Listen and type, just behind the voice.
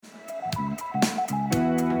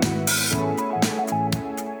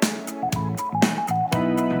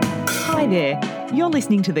there, you're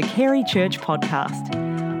listening to the Carey Church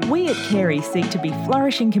podcast. We at Carey seek to be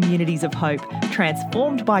flourishing communities of hope,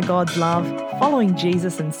 transformed by God's love, following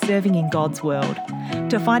Jesus and serving in God's world.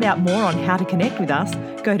 To find out more on how to connect with us,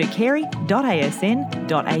 go to carey.asn.au.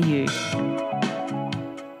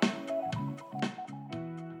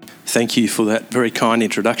 Thank you for that very kind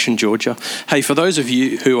introduction, Georgia. Hey, for those of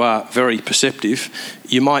you who are very perceptive,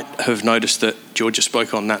 you might have noticed that Georgia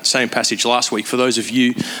spoke on that same passage last week for those of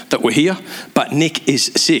you that were here, but Nick is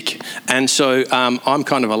sick. And so I'm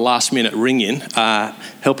kind of a last-minute ring-in,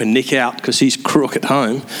 helping Nick out because he's crook at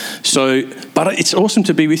home. But it's awesome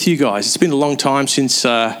to be with you guys. It's been a long time since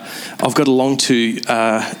I've got along to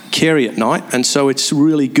Carey at night, and so it's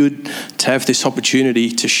really good to have this opportunity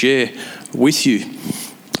to share with you.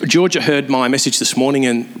 Georgia heard my message this morning,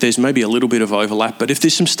 and there's maybe a little bit of overlap, but if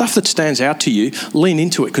there's some stuff that stands out to you, lean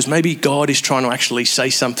into it, because maybe God is trying to actually say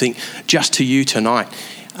something just to you tonight.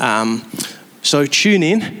 So tune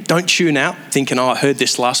in, don't tune out thinking, I heard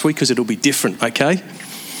this last week, because it'll be different, okay?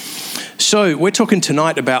 So we're talking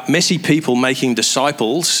tonight about messy people making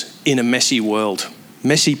disciples in a messy world.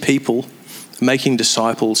 Messy people making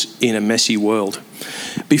disciples in a messy world.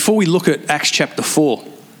 Before we look at Acts chapter 4,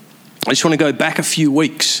 I just want to go back a few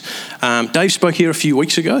weeks. Dave spoke here a few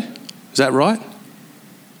weeks ago. Is that right?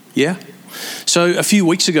 Yeah? So a few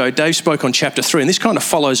weeks ago, Dave spoke on chapter 3, and this kind of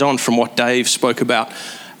follows on from what Dave spoke about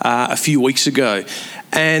a few weeks ago.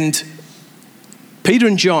 And Peter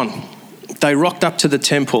and John, they rocked up to the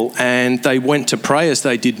temple and they went to pray as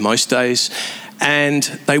they did most days. And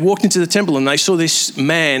they walked into the temple and they saw this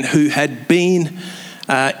man who had been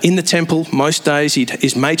in the temple most days.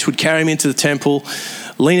 His mates would carry him into the temple,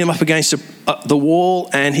 lean him up against the wall,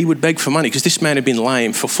 and he would beg for money because this man had been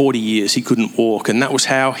lame for 40 years. He couldn't walk, and that was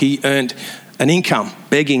how he earned an income,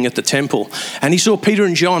 begging at the temple. And he saw Peter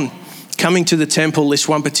and John coming to the temple this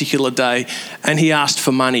one particular day, and he asked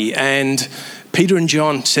for money. And Peter and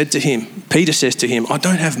John said to him, Peter says to him, I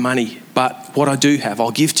don't have money, but what I do have,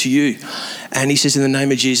 I'll give to you. And he says, in the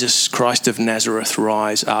name of Jesus Christ of Nazareth,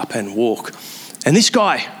 rise up and walk. And this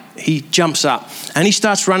guy, he jumps up and he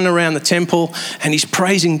starts running around the temple and he's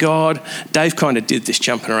praising God. Dave kind of did this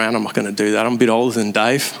jumping around. I'm not going to do that. I'm a bit older than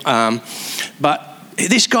Dave. But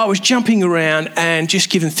this guy was jumping around and just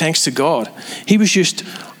giving thanks to God. He was just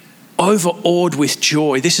overawed with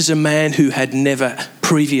joy. This is a man who had never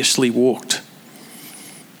previously walked.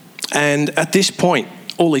 And at this point,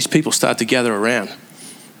 all these people started to gather around.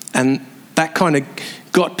 And that kind of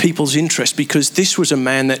got people's interest because this was a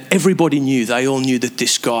man that everybody knew. They all knew that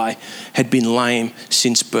this guy had been lame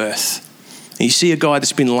since birth. And you see a guy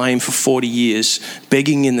that's been lame for 40 years,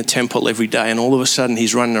 begging in the temple every day, and all of a sudden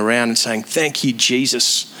he's running around and saying, thank you,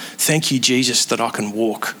 Jesus, that I can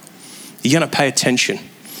walk. You're going to pay attention.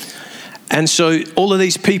 And so all of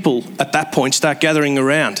these people at that point start gathering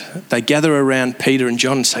around. They gather around Peter and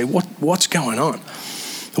John and say, what's going on?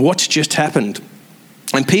 What's just happened?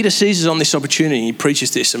 And Peter seizes on this opportunity and he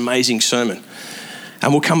preaches this amazing sermon.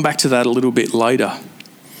 And we'll come back to that a little bit later.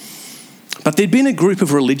 But there'd been a group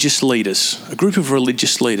of religious leaders. We're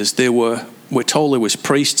told there was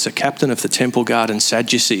priests, a captain of the temple guard, and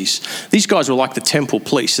Sadducees. These guys were like the temple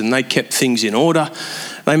police, and they kept things in order.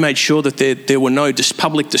 They made sure that there were no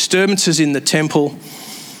public disturbances in the temple.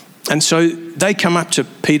 And so they come up to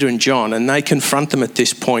Peter and John and they confront them at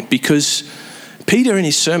this point because Peter in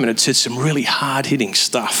his sermon had said some really hard-hitting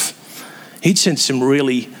stuff. He'd said some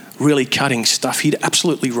really, really cutting stuff. He'd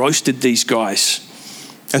absolutely roasted these guys.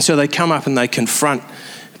 And so they come up and they confront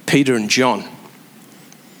Peter and John.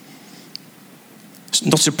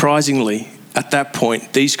 Not surprisingly, at that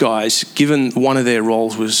point, these guys, given one of their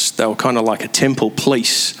roles was they were kind of like a temple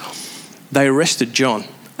police, they arrested John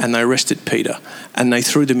and they arrested Peter and they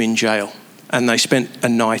threw them in jail and they spent a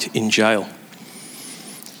night in jail.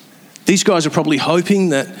 These guys are probably hoping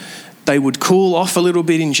that they would cool off a little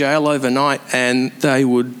bit in jail overnight and they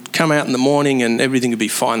would come out in the morning and everything would be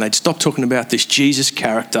fine. They'd stop talking about this Jesus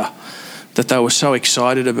character that they were so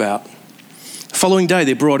excited about. The following day,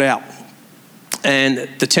 they're brought out and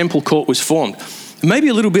the temple court was formed. Maybe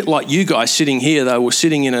a little bit like you guys sitting here, they were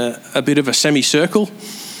sitting in a bit of a semicircle.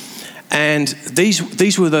 And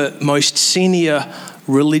these were the most senior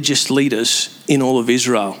religious leaders in all of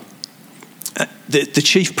Israel. The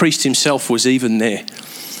chief priest himself was even there.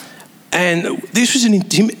 And this was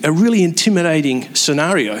a really intimidating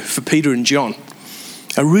scenario for Peter and John.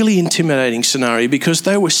 A really intimidating scenario because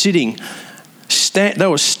they were standing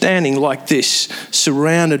like this,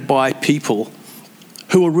 surrounded by people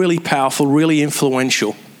who were really powerful, really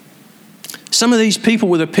influential. Some of these people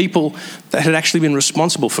were the people that had actually been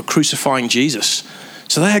responsible for crucifying Jesus.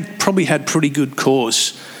 So they had probably had pretty good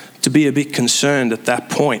cause to be a bit concerned at that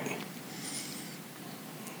point.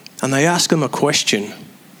 And they ask him a question: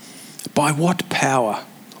 by what power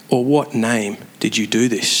or what name did you do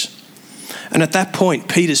this? And at that point,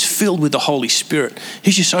 Peter's filled with the Holy Spirit.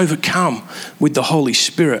 He's just overcome with the Holy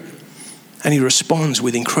Spirit. And he responds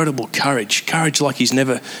with incredible courage like he's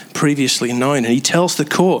never previously known. And he tells the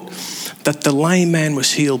court that the lame man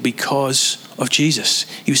was healed because of Jesus.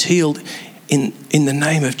 He was healed in the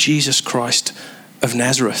name of Jesus Christ of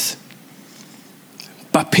Nazareth.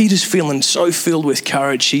 But Peter's feeling so filled with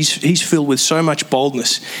courage. He's filled with so much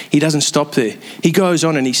boldness. He doesn't stop there. He goes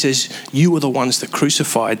on and he says, you were the ones that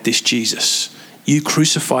crucified this Jesus. You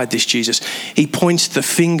crucified this Jesus. He points the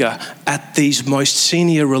finger at these most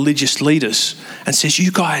senior religious leaders and says,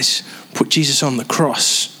 you guys put Jesus on the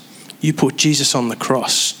cross. You put Jesus on the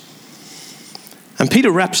cross. And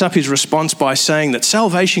Peter wraps up his response by saying that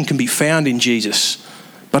salvation can be found in Jesus,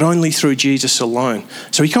 but only through Jesus alone.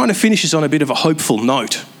 So he kind of finishes on a bit of a hopeful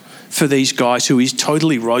note for these guys who he's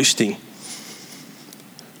totally roasting.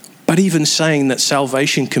 But even saying that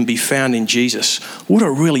salvation can be found in Jesus would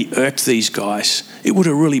have really irked these guys. It would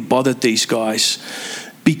have really bothered these guys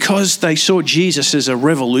because they saw Jesus as a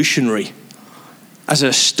revolutionary, as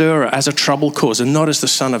a stirrer, as a trouble causer, not as the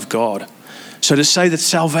Son of God. So to say that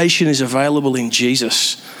salvation is available in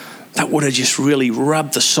Jesus, that would have just really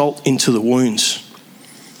rubbed the salt into the wounds.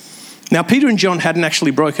 Now, Peter and John hadn't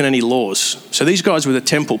actually broken any laws. So these guys were the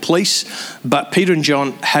temple police, but Peter and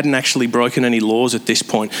John hadn't actually broken any laws at this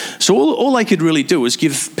point. So all they could really do was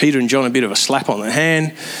give Peter and John a bit of a slap on the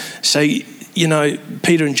hand, say, you know,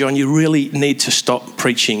 Peter and John, you really need to stop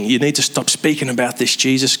preaching. You need to stop speaking about this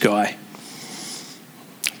Jesus guy.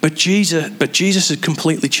 But Jesus had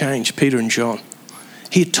completely changed Peter and John.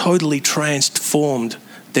 He had totally transformed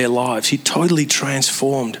their lives. He totally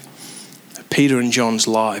transformed Peter and John's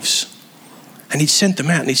lives. And he'd sent them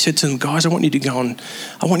out and he said to them, guys, I want you to go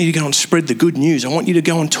and spread the good news. I want you to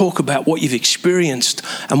go and talk about what you've experienced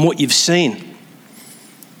and what you've seen.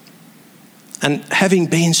 And having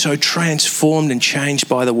been so transformed and changed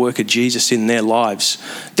by the work of Jesus in their lives,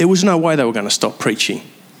 there was no way they were going to stop preaching.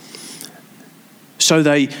 So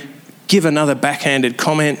they give another backhanded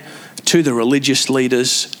comment to the religious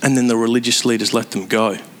leaders, and then the religious leaders let them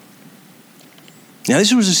go. Now,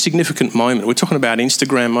 this was a significant moment. We're talking about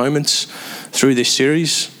Instagram moments through this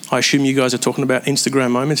series. I assume you guys are talking about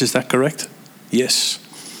Instagram moments. Is that correct? Yes.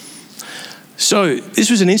 So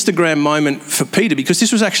this was an Instagram moment for Peter because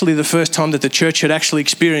this was actually the first time that the church had actually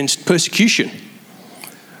experienced persecution.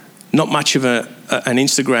 Not much of an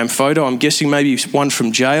Instagram photo. I'm guessing maybe one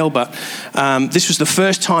from jail, but this was the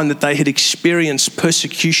first time that they had experienced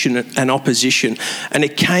persecution and opposition. And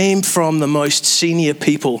it came from the most senior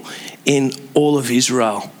people in all of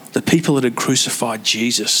Israel, the people that had crucified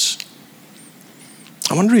Jesus.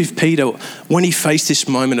 I wonder if Peter, when he faced this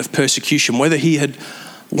moment of persecution, whether he had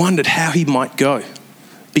wondered how he might go.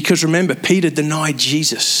 Because remember, Peter denied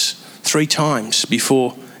Jesus 3 times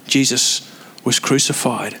before Jesus was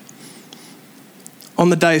crucified. On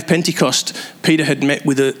the day of Pentecost, Peter had met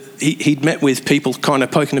with people kind of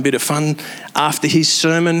poking a bit of fun after his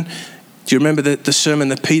sermon. Do you remember the sermon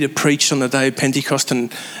that Peter preached on the day of Pentecost?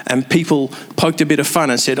 And people poked a bit of fun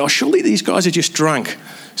and said, oh, surely these guys are just drunk.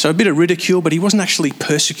 So a bit of ridicule, but he wasn't actually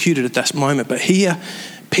persecuted at that moment. But here,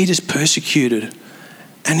 Peter's persecuted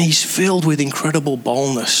and he's filled with incredible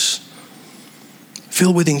boldness.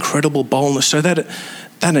 Filled with incredible boldness. So that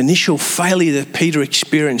initial failure that Peter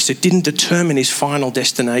experienced, it didn't determine his final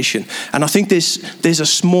destination. And I think there's a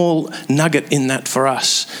small nugget in that for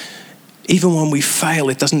us. Even when we fail,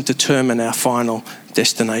 it doesn't determine our final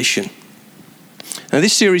destination. Now,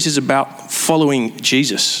 this series is about following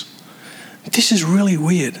Jesus. This is really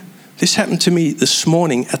weird. This happened to me this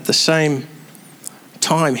morning at the same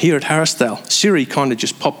time here at Harrisdale. Siri kind of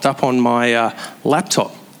just popped up on my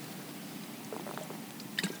laptop.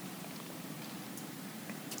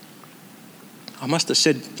 I must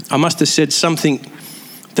have said something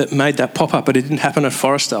that made that pop up, but it didn't happen at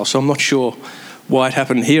Forestdale, so I'm not sure why it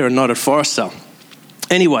happened here and not at Forestdale.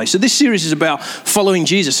 Anyway, so this series is about following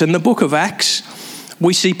Jesus. In the book of Acts,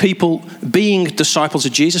 we see people being disciples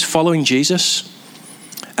of Jesus, following Jesus,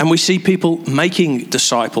 and we see people making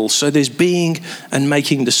disciples. So there's being and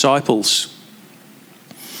making disciples.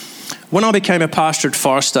 When I became a pastor at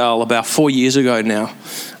Forestdale about 4 years ago now,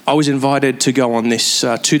 I was invited to go on this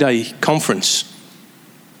 2-day conference.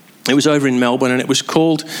 It was over in Melbourne and it was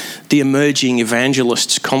called the Emerging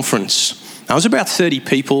Evangelists Conference. Now, it was about 30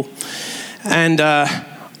 people and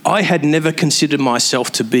I had never considered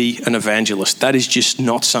myself to be an evangelist. That is just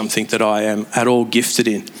not something that I am at all gifted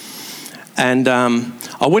in. And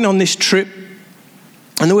I went on this trip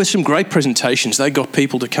And there were some great presentations. They got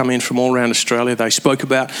people to come in from all around Australia. They spoke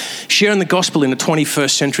about sharing the gospel in a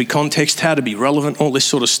 21st century context, how to be relevant, all this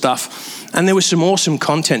sort of stuff. And there was some awesome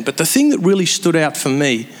content. But the thing that really stood out for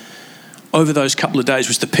me over those couple of days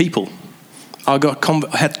was the people. I got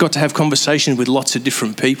to have conversations with lots of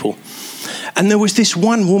different people. And there was this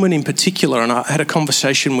one woman in particular, and I had a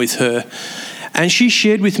conversation with her. And she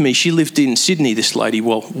shared with me, she lived in Sydney, this lady,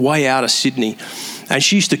 well, way out of Sydney. And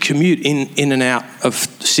she used to commute in and out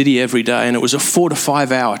of the city every day, and it was a 4 to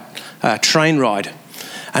 5 hour train ride.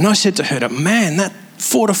 And I said to her, man, that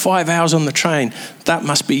 4 to 5 hours on the train, that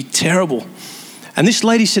must be terrible. And this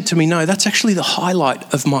lady said to me, no, that's actually the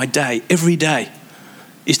highlight of my day. Every day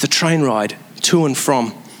is the train ride to and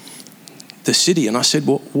from the city. And I said,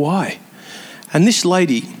 well, why? And this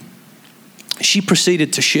lady, she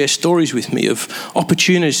proceeded to share stories with me of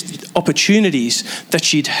opportunities that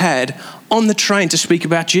she'd had on the train to speak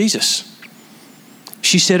about Jesus.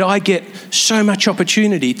 She said, I get so much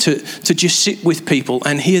opportunity to just sit with people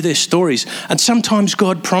and hear their stories. And sometimes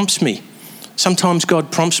God prompts me. Sometimes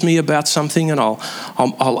God prompts me about something, and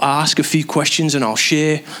I'll ask a few questions and I'll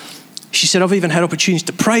share. She said, I've even had opportunities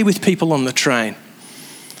to pray with people on the train.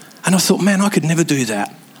 And I thought, man, I could never do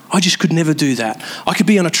that. I just could never do that. I could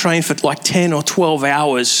be on a train for like 10 or 12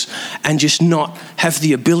 hours and just not have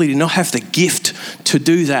the ability, not have the gift to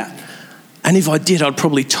do that. And if I did, I'd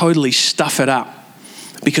probably totally stuff it up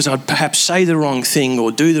because I'd perhaps say the wrong thing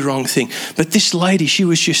or do the wrong thing. But this lady, she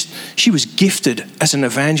was gifted as an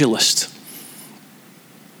evangelist.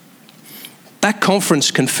 That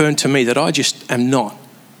conference confirmed to me that I just am not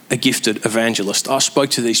a gifted evangelist. I spoke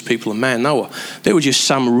to these people and man, they were just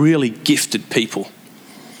some really gifted people.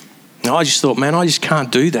 And I just thought, man, I just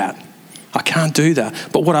can't do that. I can't do that.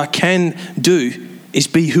 But what I can do is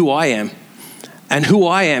be who I am. And who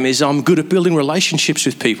I am is I'm good at building relationships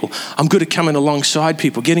with people. I'm good at coming alongside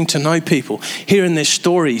people, getting to know people, hearing their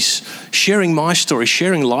stories, sharing my story,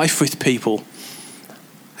 sharing life with people.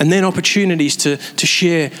 And then opportunities to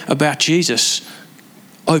share about Jesus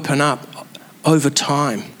open up over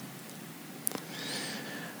time.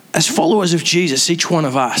 As followers of Jesus, each one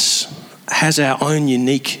of us has our own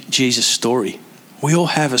unique Jesus story. We all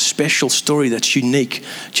have a special story that's unique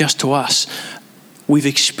just to us. We've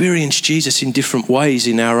experienced Jesus in different ways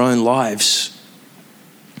in our own lives.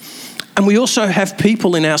 And we also have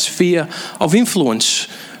people in our sphere of influence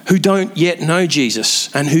who don't yet know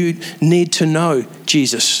Jesus and who need to know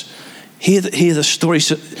Jesus. Hear the story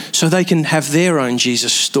so they can have their own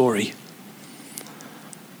Jesus story.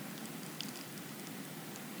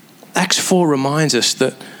 Acts 4 reminds us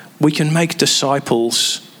that we can make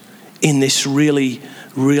disciples in this really,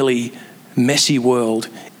 really messy world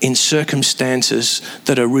in circumstances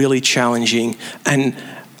that are really challenging. And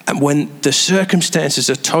when the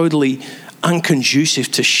circumstances are totally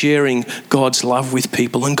unconducive to sharing God's love with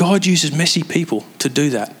people, and God uses messy people to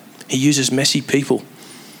do that. He uses messy people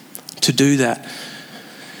to do that.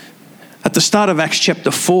 At the start of Acts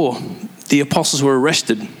chapter 4, the apostles were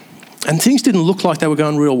arrested, and things didn't look like they were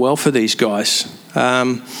going real well for these guys.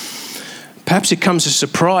 Perhaps it comes as a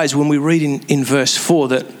surprise when we read in verse 4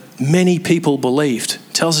 that many people believed.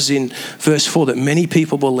 It tells us in verse 4 that many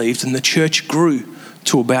people believed, and the church grew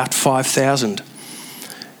to about 5,000.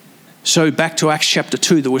 So back to Acts chapter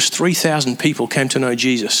 2, there was 3,000 people came to know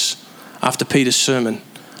Jesus after Peter's sermon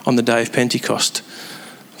on the day of Pentecost.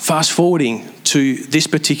 Fast forwarding to this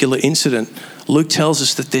particular incident, Luke tells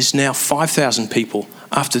us that there's now 5,000 people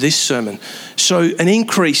after this sermon. So an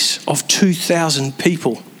increase of 2,000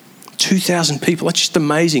 people. 2,000 people, that's just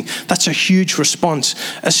amazing. That's a huge response,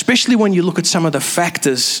 especially when you look at some of the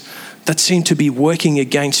factors that seem to be working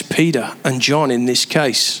against Peter and John in this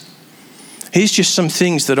case. Here's just some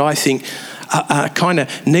things that I think are kind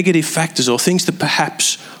of negative factors or things that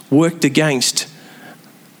perhaps worked against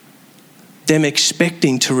them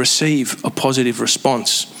expecting to receive a positive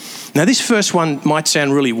response. Now, this first one might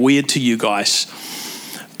sound really weird to you guys,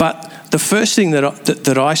 but the first thing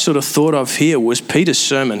that I sort of thought of here was Peter's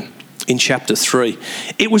sermon in chapter 3.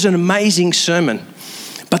 It was an amazing sermon,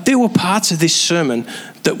 but there were parts of this sermon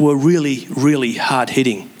that were really, really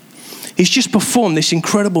hard-hitting. He's just performed this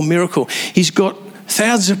incredible miracle. He's got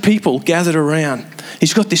thousands of people gathered around.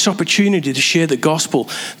 He's got this opportunity to share the gospel,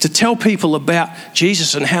 to tell people about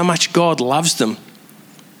Jesus and how much God loves them.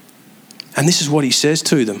 And this is what he says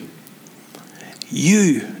to them.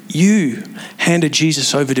 You handed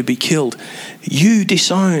Jesus over to be killed. You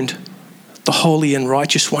disowned the holy and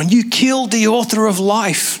righteous one. You killed the author of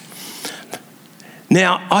life.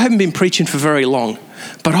 Now, I haven't been preaching for very long,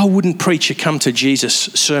 but I wouldn't preach a come to Jesus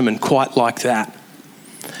sermon quite like that.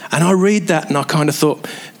 And I read that and I kind of thought,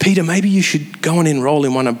 Peter, maybe you should go and enroll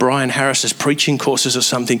in one of Brian Harris's preaching courses or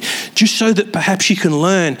something, just so that perhaps you can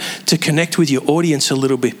learn to connect with your audience a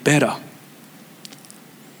little bit better.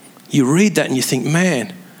 You read that and you think,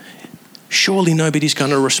 man, surely nobody's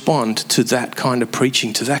going to respond to that kind of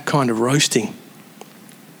preaching, to that kind of roasting.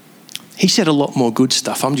 He said a lot more good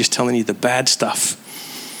stuff. I'm just telling you the bad stuff.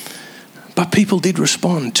 But people did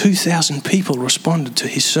respond. 2,000 people responded to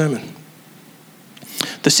his sermon.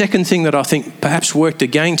 The second thing that I think perhaps worked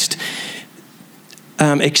against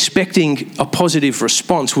expecting a positive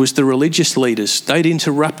response was the religious leaders. They'd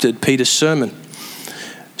interrupted Peter's sermon.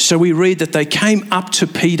 So we read that they came up to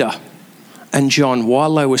Peter and John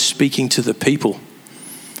while they were speaking to the people.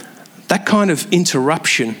 That kind of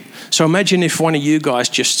interruption. So imagine if one of you guys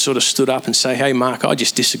just sort of stood up and say, hey, Mark, I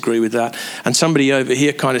just disagree with that. And somebody over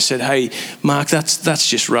here kind of said, hey, Mark, that's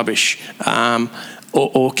just rubbish.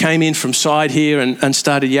 Or came in from side here and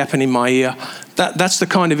started yapping in my ear. That's the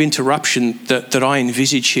kind of interruption that I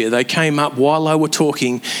envisage here. They came up while they were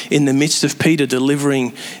talking in the midst of Peter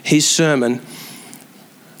delivering his sermon.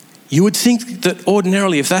 You would think that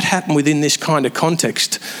ordinarily, if that happened within this kind of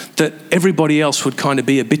context, that everybody else would kind of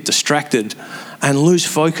be a bit distracted and lose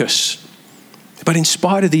focus. But in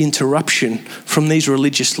spite of the interruption from these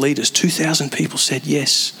religious leaders, 2,000 people said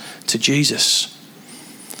yes to Jesus.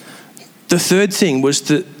 The third thing was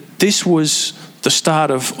that this was the start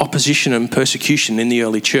of opposition and persecution in the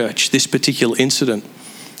early church, this particular incident.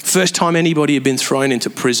 First time anybody had been thrown into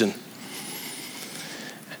prison.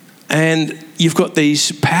 And you've got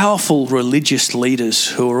these powerful religious leaders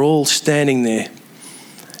who are all standing there.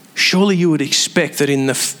 Surely you would expect that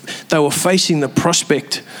they were facing the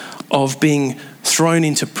prospect of being thrown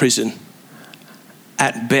into prison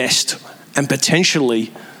at best and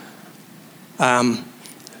potentially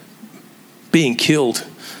being killed.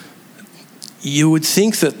 You would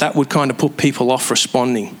think that would kind of put people off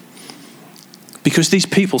responding. Because these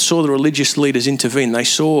people saw the religious leaders intervene. They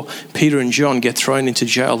saw Peter and John get thrown into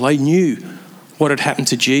jail. They knew what had happened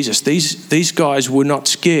to Jesus. These guys were not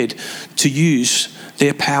scared to use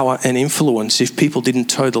their power and influence if people didn't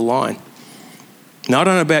toe the line. Now, I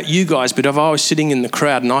don't know about you guys, but if I was sitting in the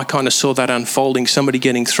crowd and I kind of saw that unfolding, somebody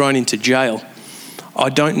getting thrown into jail, I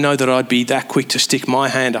don't know that I'd be that quick to stick my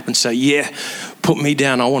hand up and say, yeah, put me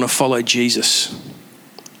down. I want to follow Jesus.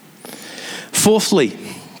 Fourthly,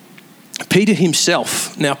 Peter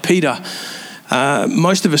himself. Now, Peter,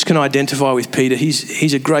 most of us can identify with Peter.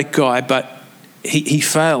 He's a great guy, but he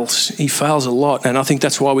fails. He fails a lot, and I think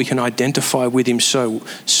that's why we can identify with him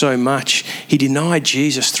so much. He denied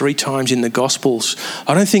Jesus 3 times in the Gospels.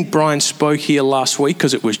 I don't think Brian spoke here last week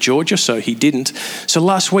because it was Georgia, so he didn't. So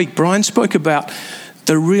last week, Brian spoke about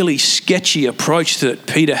the really sketchy approach that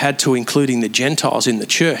Peter had to including the Gentiles in the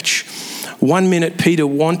church. One minute Peter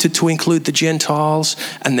wanted to include the Gentiles,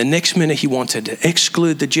 and the next minute he wanted to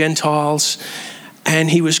exclude the Gentiles, and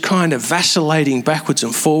he was kind of vacillating backwards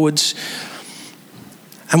and forwards.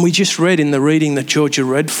 And we just read in the reading that Georgia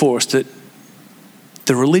read for us that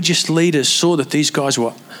the religious leaders saw that these guys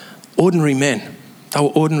were ordinary men. They were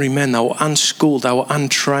ordinary men. They were unschooled. They were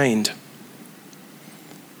untrained.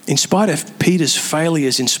 In spite of Peter's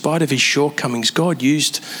failures, in spite of his shortcomings, God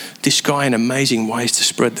used this guy in amazing ways to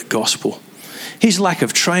spread the gospel. His lack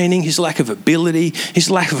of training, his lack of ability, his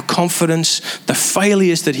lack of confidence, the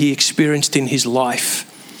failures that he experienced in his life,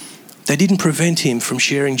 they didn't prevent him from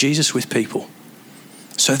sharing Jesus with people.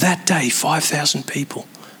 So that day, 5,000 people.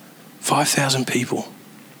 5,000 people.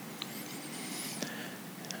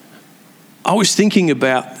 I was thinking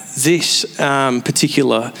about this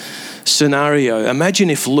particular scenario. Imagine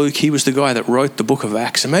if Luke, he was the guy that wrote the book of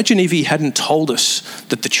Acts. Imagine if he hadn't told us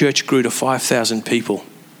that the church grew to 5,000 people.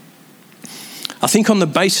 I think on the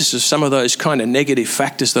basis of some of those kind of negative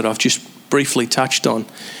factors that I've just briefly touched on,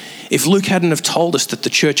 if Luke hadn't have told us that the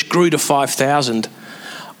church grew to 5,000,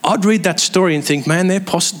 I'd read that story and think, man,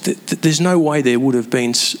 there's no way there would have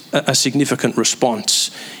been a significant response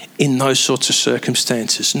in those sorts of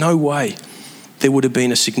circumstances. No way there would have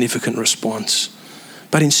been a significant response.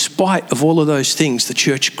 But in spite of all of those things, the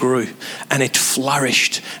church grew and it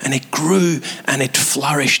flourished and it grew and it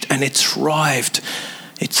flourished and it thrived.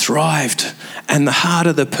 It thrived. And the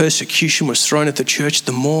harder the persecution was thrown at the church,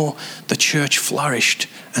 the more the church flourished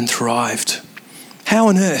and thrived. How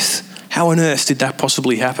on earth did that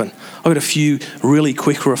possibly happen? I've got a few really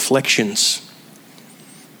quick reflections.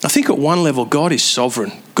 I think at one level, God is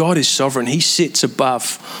sovereign. God is sovereign. He sits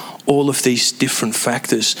above all of these different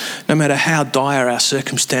factors. No matter how dire our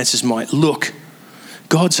circumstances might look,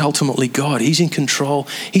 God's ultimately God. He's in control.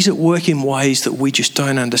 He's at work in ways that we just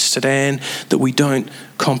don't understand, that we don't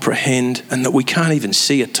comprehend, and that we can't even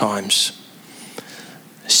see at times.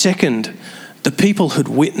 Second, the people had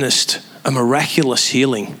witnessed a miraculous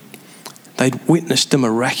healing. They'd witnessed a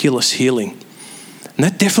miraculous healing. And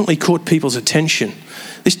that definitely caught people's attention.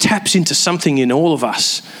 This taps into something in all of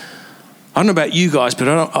us. I don't know about you guys, but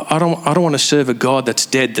I don't want to serve a God that's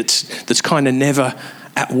dead, that's kind of never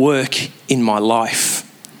at work in my life.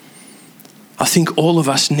 I think all of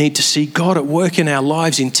us need to see God at work in our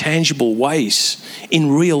lives in tangible ways,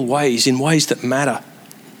 in real ways, in ways that matter.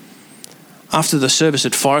 After the service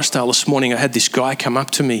at Forestdale this morning, I had this guy come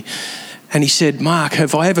up to me and he said, "Mark,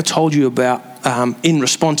 have I ever told you about, in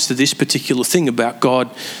response to this particular thing about God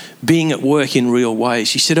being at work in real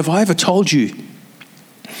ways?" He said, "Have I ever told you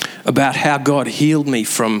about how God healed me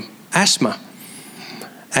from asthma?"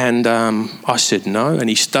 And I said, "No." And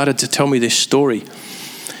he started to tell me this story.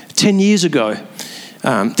 10 years ago,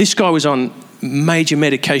 this guy was on major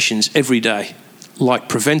medications every day, like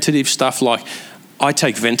preventative stuff, like I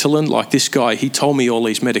take Ventolin. Like this guy, he told me all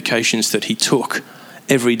these medications that he took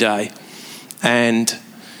every day. And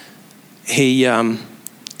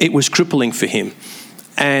it was crippling for him.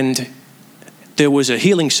 And there was a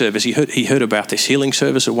healing service. He heard about this healing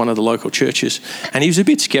service at one of the local churches, and he was a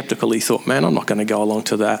bit skeptical. He thought, "Man, I'm not going to go along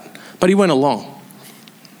to that." But he went along.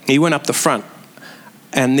 He went up the front,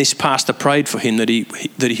 and this pastor prayed for him that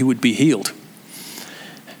he would be healed.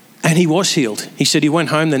 And he was healed. He said he went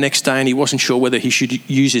home the next day and he wasn't sure whether he should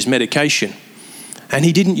use his medication. And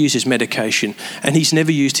he didn't use his medication, and he's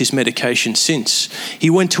never used his medication since. He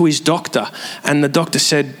went to his doctor, and the doctor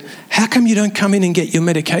said, "How come you don't come in and get your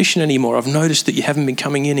medication anymore? I've noticed that you haven't been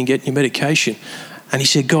coming in and getting your medication." And he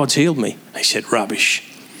said, "God's healed me." He said, "Rubbish."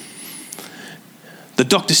 The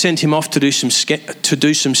doctor sent him off to do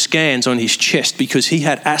some scans on his chest because he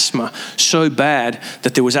had asthma so bad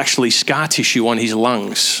that there was actually scar tissue on his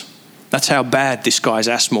lungs. That's how bad this guy's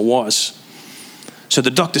asthma was. So the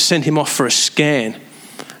doctor sent him off for a scan,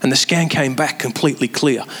 and the scan came back completely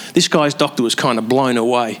clear. This guy's doctor was kind of blown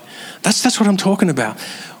away. That's what I'm talking about.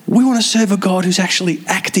 We want to serve a God who's actually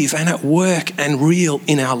active and at work and real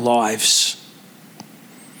in our lives.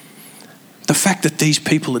 The fact that these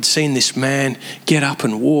people had seen this man get up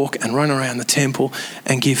and walk and run around the temple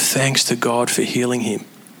and give thanks to God for healing him.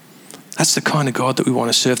 That's the kind of God that we want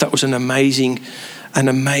to serve. That was an amazing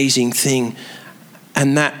thing.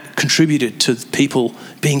 And that contributed to people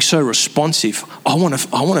being so responsive. I want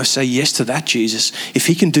to say yes to that, Jesus. If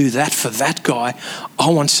he can do that for that guy, I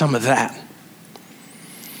want some of that.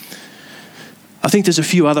 I think there's a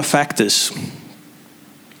few other factors.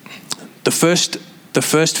 The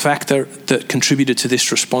first factor that contributed to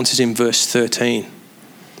this response is in verse 13.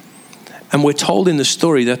 And we're told in the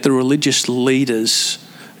story that the religious leaders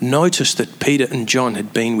noticed that Peter and John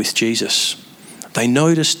had been with Jesus. They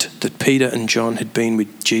noticed that Peter and John had been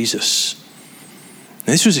with Jesus.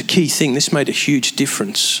 Now, this was a key thing. This made a huge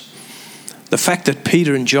difference. The fact that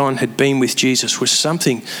Peter and John had been with Jesus was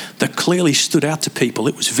something that clearly stood out to people.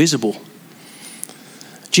 It was visible.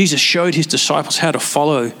 Jesus showed his disciples how to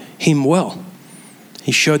follow him well.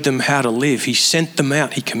 He showed them how to live. He sent them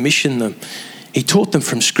out. He commissioned them. He taught them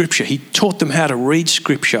from Scripture. He taught them how to read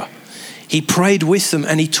Scripture. He prayed with them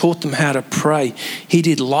and he taught them how to pray. He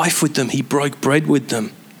did life with them. He broke bread with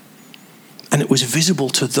them. And it was visible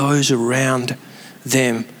to those around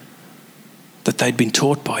them that they'd been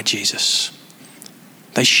taught by Jesus.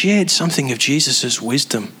 They shared something of Jesus'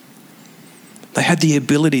 wisdom. They had the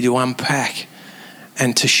ability to unpack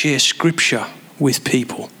and to share Scripture with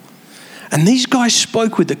people. And these guys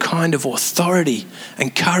spoke with the kind of authority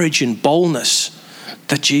and courage and boldness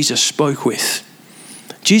that Jesus spoke with.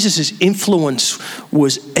 Jesus' influence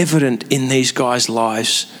was evident in these guys'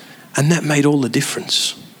 lives, and that made all the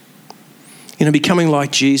difference. You know, becoming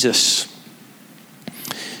like Jesus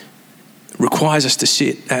requires us to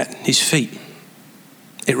sit at his feet.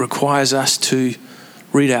 It requires us to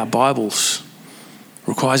read our Bibles. It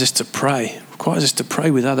requires us to pray. It requires us to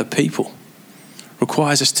pray with other people. It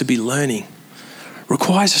requires us to be learning. It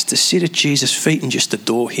requires us to sit at Jesus' feet and just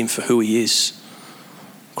adore him for who he is.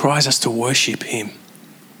 It requires us to worship him.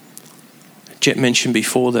 Jet mentioned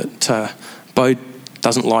before that Bo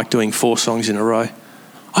doesn't like doing 4 songs in a row.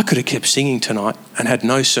 I could have kept singing tonight and had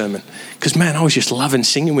no sermon because, man, I was just loving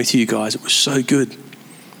singing with you guys. It was so good.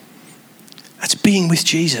 That's being with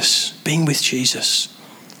Jesus, being with Jesus.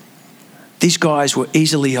 These guys were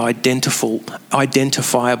easily identifiable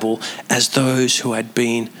as those who had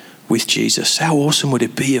been with Jesus. How awesome would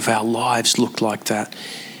it be if our lives looked like that?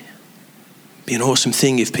 be an awesome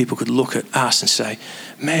thing if people could look at us and say,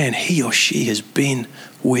 man, he or she has been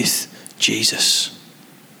with Jesus.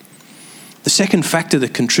 The second factor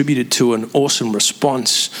that contributed to an awesome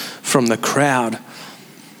response from the crowd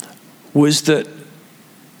was that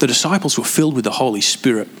the disciples were filled with the Holy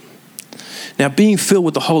Spirit. Now, being filled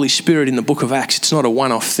with the Holy Spirit in the book of Acts, it's not a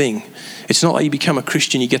one-off thing. It's not like you become a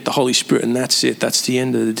Christian, you get the Holy Spirit and that's it. That's the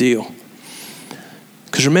end of the deal.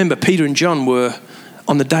 Because remember, Peter and John were,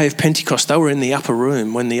 on the day of Pentecost, they were in the upper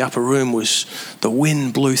room. When the upper room was, the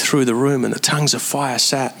wind blew through the room and the tongues of fire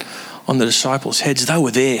sat on the disciples' heads. They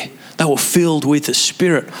were there. They were filled with the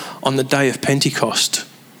Spirit on the day of Pentecost.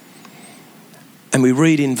 And we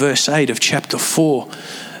read in verse 8 of chapter 4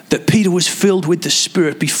 that Peter was filled with the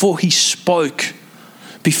Spirit before he spoke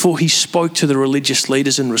to the religious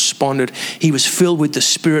leaders and responded. He was filled with the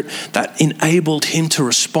Spirit that enabled him to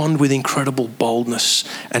respond with incredible boldness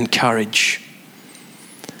and courage.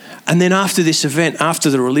 And then after this event, after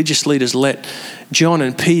the religious leaders let John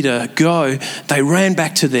and Peter go, they ran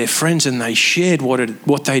back to their friends and they shared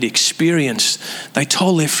what they'd experienced. They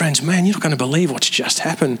told their friends, man, you're not going to believe what's just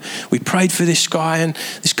happened. We prayed for this guy and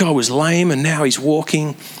this guy was lame and now he's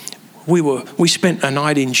walking. We spent a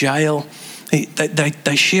night in jail.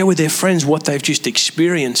 They share with their friends what they've just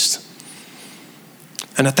experienced.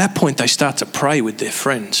 And at that point, they start to pray with their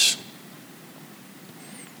friends.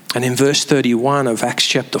 And in verse 31 of Acts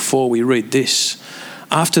chapter 4, we read this.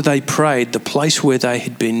 After they prayed, the place where they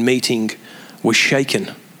had been meeting was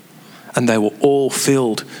shaken, and they were all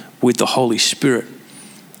filled with the Holy Spirit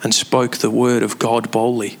and spoke the word of God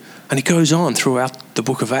boldly. And it goes on throughout the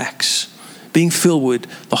book of Acts. Being filled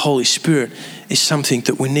with the Holy Spirit is something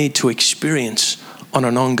that we need to experience on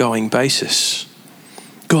an ongoing basis.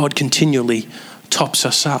 God continually tops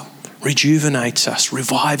us up, rejuvenates us,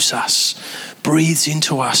 revives us, breathes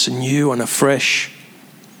into us anew and afresh.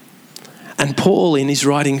 And Paul, in his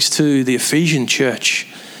writings to the Ephesian church,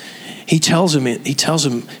 he tells them in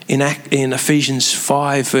Ephesians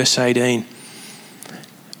 5 verse 18,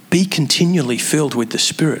 be continually filled with the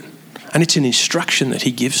Spirit. And it's an instruction that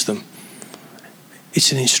he gives them.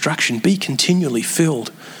 It's an instruction, be continually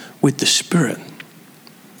filled with the Spirit.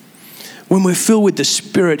 When we're filled with the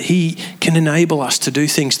Spirit, he can enable us to do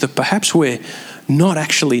things that perhaps we're not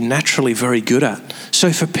actually naturally very good at.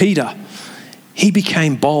 So for Peter, he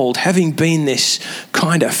became bold, having been this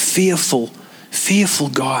kind of fearful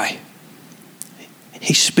guy.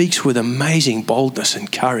 He speaks with amazing boldness and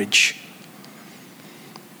courage.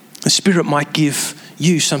 The Spirit might give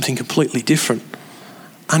you something completely different,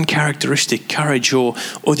 uncharacteristic courage or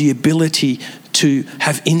the ability to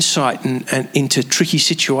have insight and into tricky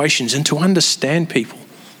situations and to understand people.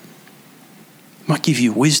 Might give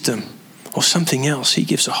you wisdom or something else. He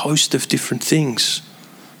gives a host of different things,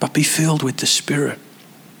 but be filled with the Spirit.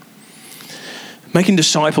 Making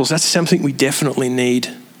disciples, that's something we definitely need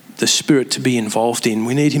the Spirit to be involved in.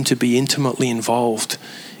 We need him to be intimately involved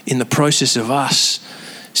in the process of us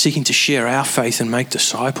seeking to share our faith and make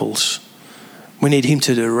disciples. We need him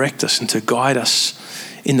to direct us and to guide us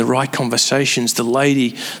in the right conversations.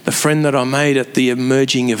 The friend that I made at the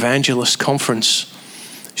Emerging Evangelist Conference,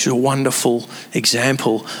 she's a wonderful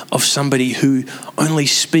example of somebody who only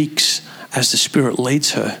speaks as the Spirit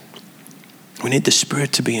leads her. We need the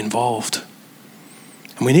Spirit to be involved.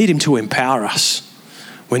 And we need him to empower us.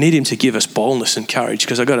 We need him to give us boldness and courage,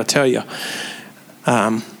 because I've got to tell you,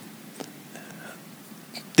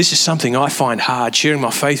 this is something I find hard, sharing my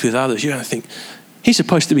faith with others. You don't think, he's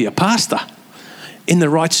supposed to be a pastor. In the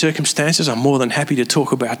right circumstances, I'm more than happy to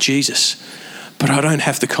talk about Jesus. But I don't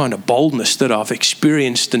have the kind of boldness that I've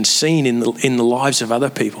experienced and seen in the lives of other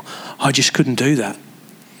people. I just couldn't do that.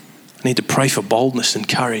 I need to pray for boldness and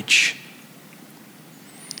courage.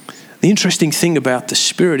 The interesting thing about the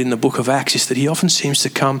Spirit in the book of Acts is that he often seems to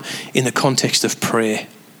come in the context of prayer.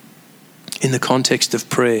 In the context of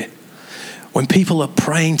prayer. When people are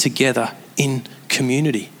praying together in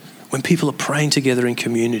community. When people are praying together in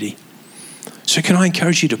community. So can I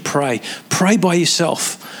encourage you to pray? Pray by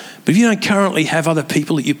yourself. But if you don't currently have other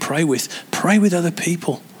people that you pray with other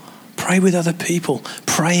people. Pray with other people.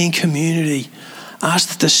 Pray in community. Ask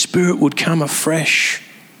that the Spirit would come afresh.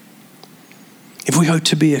 If we hope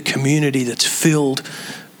to be a community that's filled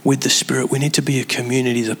with the Spirit, we need to be a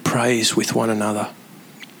community that prays with one another.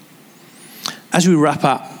 As we wrap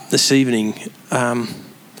up this evening,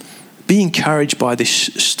 be encouraged by this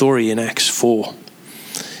story in Acts 4.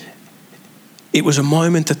 It was a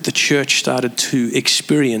moment that the church started to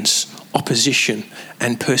experience opposition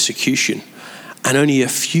and persecution. And only a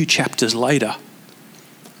few chapters later,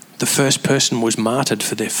 the first person was martyred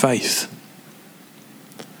for their faith.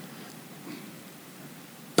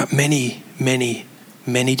 But many many,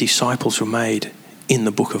 many disciples were made in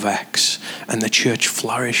the book of Acts, and the church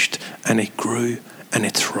flourished and it grew and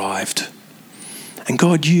it thrived. And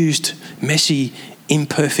God used messy,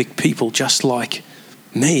 imperfect people just like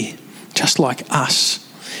me, just like us,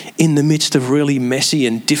 in the midst of really messy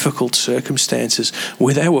and difficult circumstances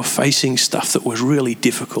where they were facing stuff that was really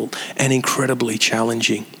difficult and incredibly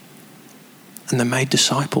challenging. And they made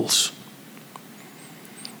disciples.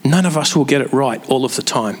 None of us will get it right all of the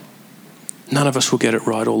time. None of us will get it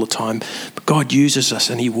right all the time. But God uses us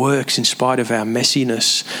and he works in spite of our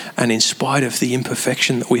messiness and in spite of the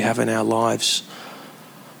imperfection that we have in our lives.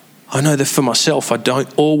 I know that for myself, I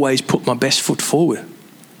don't always put my best foot forward.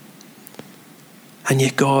 And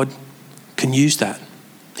yet God can use that.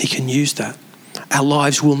 He can use that. Our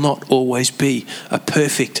lives will not always be a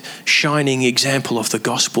perfect, shining example of the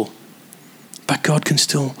gospel. But God can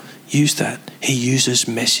still use that. He uses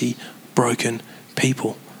messy, broken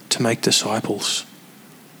people to make disciples.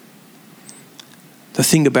 The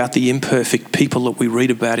thing about the imperfect people that we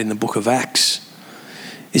read about in the book of Acts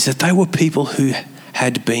is that they were people who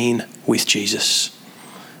had been with Jesus.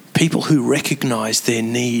 People who recognized their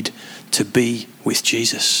need to be with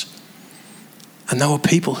Jesus. And they were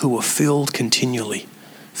people who were filled continually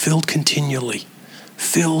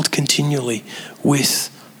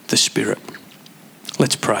with the Spirit.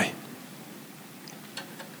 Let's pray.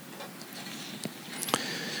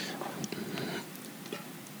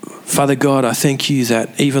 Father God, I thank you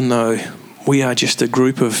that even though we are just a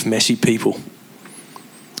group of messy people,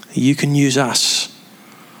 you can use us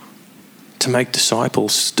to make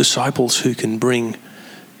disciples who can bring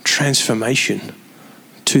transformation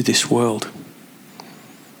to this world.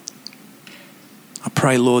 I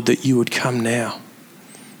pray, Lord, that you would come now.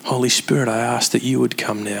 Holy Spirit, I ask that you would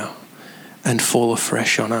come now and fall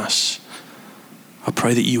afresh on us. I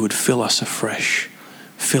pray that you would fill us afresh,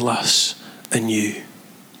 fill us anew.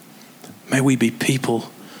 May we be people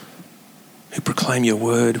who proclaim your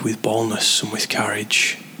word with boldness and with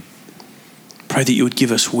courage. Pray that you would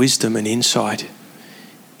give us wisdom and insight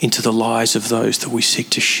into the lives of those that we seek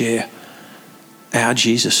to share our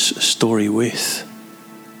Jesus story with.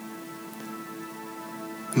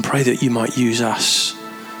 And pray that you might use us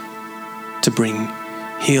to bring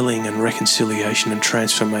healing and reconciliation and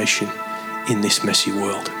transformation in this messy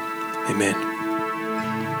world. Amen.